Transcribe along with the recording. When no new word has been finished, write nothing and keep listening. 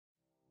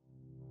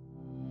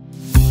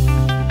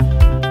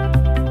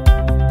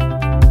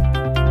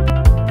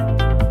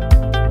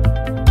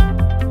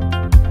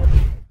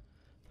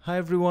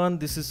everyone,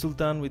 this is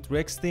Sultan with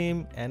Rex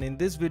Theme, and in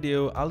this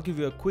video I'll give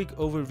you a quick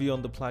overview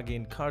on the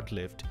plugin Cart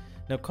Lift.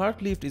 Now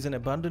Cart Lift is an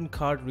abandoned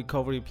cart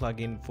recovery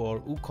plugin for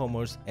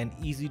WooCommerce and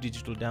easy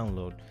digital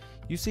download.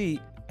 You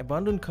see,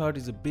 abandoned cart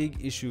is a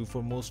big issue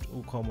for most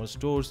WooCommerce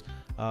stores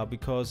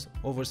because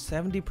over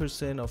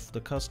 70% of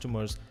the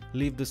customers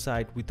leave the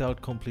site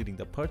without completing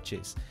the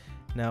purchase.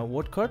 Now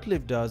what Cart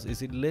Lift does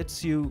is it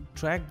lets you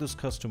track those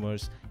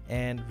customers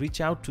and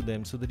reach out to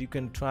them so that you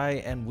can try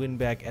and win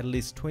back at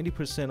least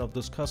 20% of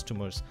those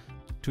customers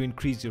to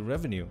increase your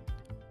revenue.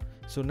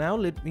 So now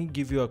let me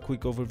give you a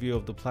quick overview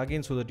of the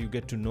plugin so that you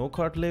get to know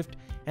Cart Lift,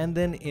 and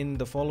then in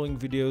the following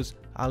videos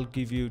I'll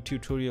give you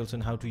tutorials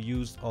on how to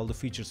use all the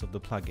features of the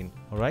plugin.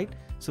 Alright,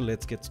 so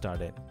let's get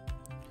started.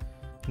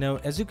 Now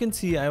as you can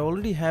see, I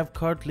already have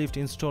Cart Lift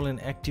installed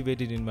and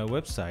activated in my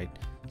website.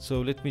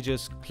 So let me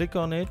just click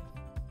on it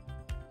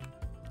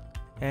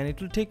and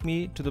it will take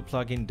me to the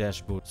plugin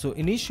dashboard. So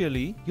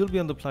initially you'll be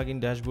on the plugin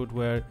dashboard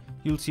where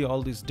you'll see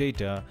all this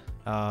data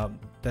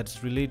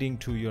that's relating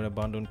to your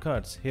abandoned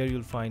carts. Here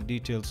you'll find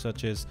details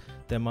such as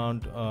the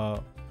amount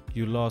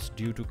you lost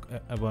due to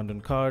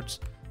abandoned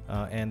carts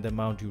and the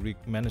amount you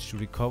managed to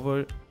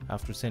recover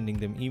after sending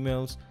them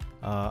emails,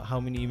 how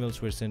many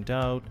emails were sent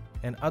out,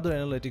 and other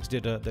analytics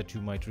data that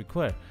you might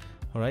require.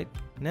 Alright,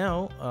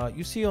 now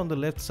you see on the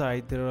left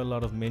side there are a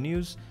lot of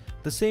menus.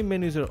 The same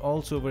menus are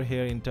also over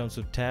here in terms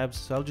of tabs,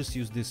 so I'll just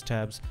use these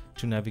tabs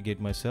to navigate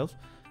myself.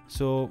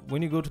 So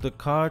when you go to the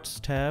carts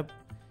tab,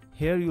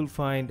 here you'll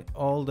find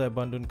all the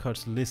abandoned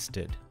carts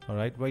listed.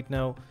 Alright, right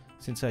now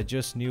since I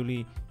just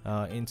newly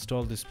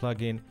installed this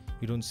plugin,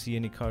 you don't see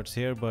any carts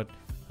here, but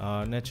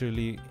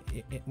naturally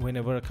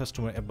whenever a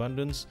customer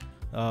abandons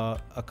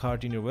a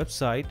cart in your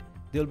website,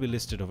 they'll be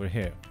listed over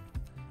here.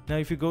 Now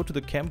if you go to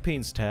the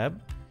campaigns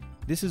tab,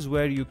 this is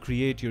where you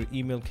create your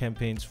email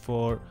campaigns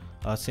for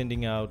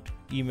sending out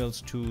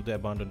emails to the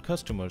abandoned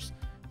customers.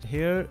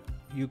 Here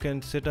you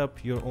can set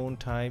up your own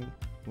time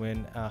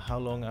when how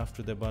long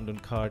after the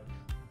abandoned cart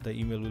the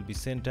email will be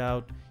sent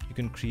out. You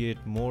can create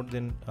more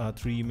than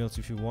 3 emails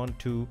if you want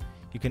to.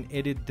 You can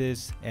edit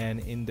this,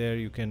 and in there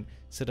you can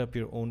set up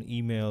your own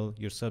email,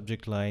 your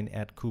subject line,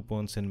 add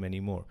coupons, and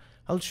many more.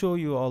 I'll show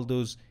you all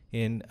those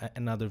in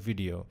another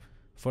video.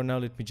 For now,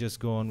 let me just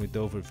go on with the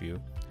overview.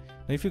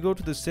 Now if you go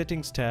to the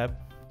settings tab,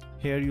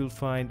 here you'll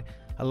find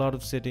a lot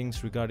of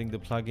settings regarding the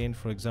plugin.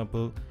 For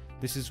example,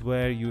 this is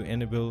where you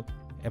enable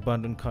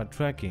abandoned cart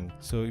tracking.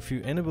 So if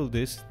you enable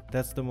this,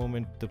 that's the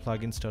moment the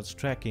plugin starts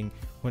tracking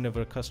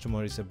whenever a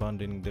customer is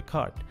abandoning the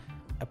cart.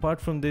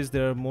 Apart from this,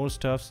 there are more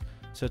stuffs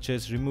such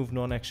as remove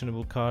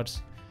non-actionable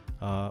carts.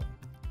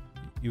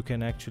 You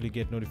can actually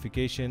get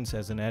notifications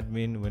as an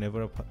admin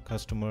whenever a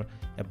customer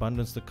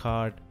abandons the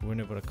cart,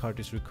 whenever a cart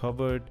is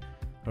recovered,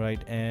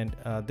 right? And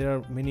there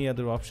are many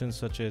other options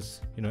such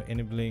as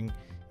enabling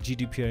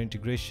GDPR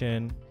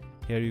integration.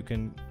 Here you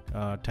can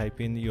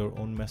type in your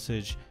own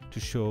message to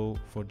show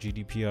for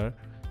GDPR.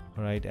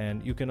 Alright,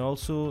 and you can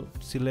also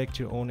select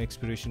your own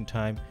expiration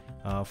time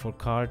for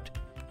cart.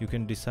 You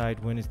can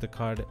decide when is the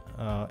cart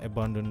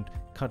abandoned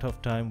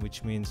cutoff time,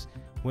 which means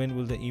when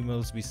will the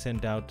emails be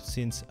sent out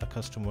since a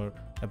customer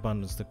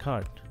abandons the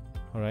cart.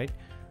 Alright,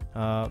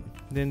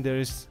 then there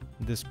is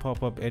this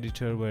pop-up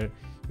editor where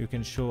you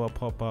can show a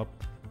pop-up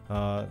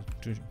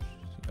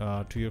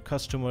to your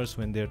customers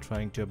when they're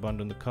trying to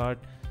abandon the cart.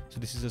 So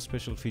this is a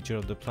special feature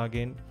of the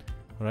plugin.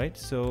 Alright,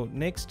 so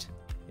next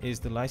is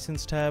the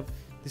license tab.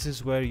 This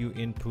is where you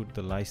input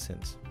the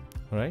license.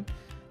 Alright,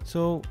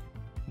 so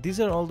these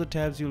are all the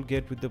tabs you'll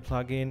get with the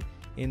plugin.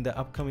 In the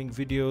upcoming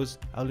videos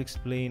I'll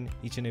explain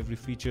each and every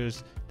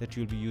features that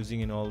you'll be using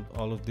in all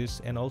of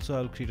this, and also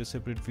I'll create a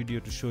separate video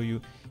to show you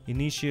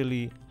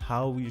initially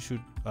how you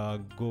should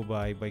go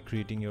by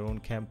creating your own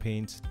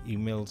campaigns,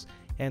 emails,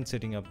 and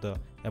setting up the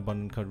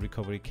abandoned cart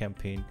recovery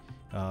campaign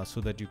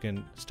so that you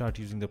can start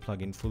using the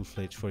plugin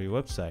full-fledged for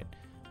your website.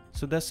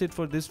 So that's it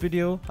for this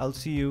video. I'll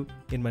see you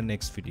in my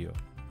next video.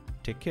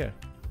 Take care.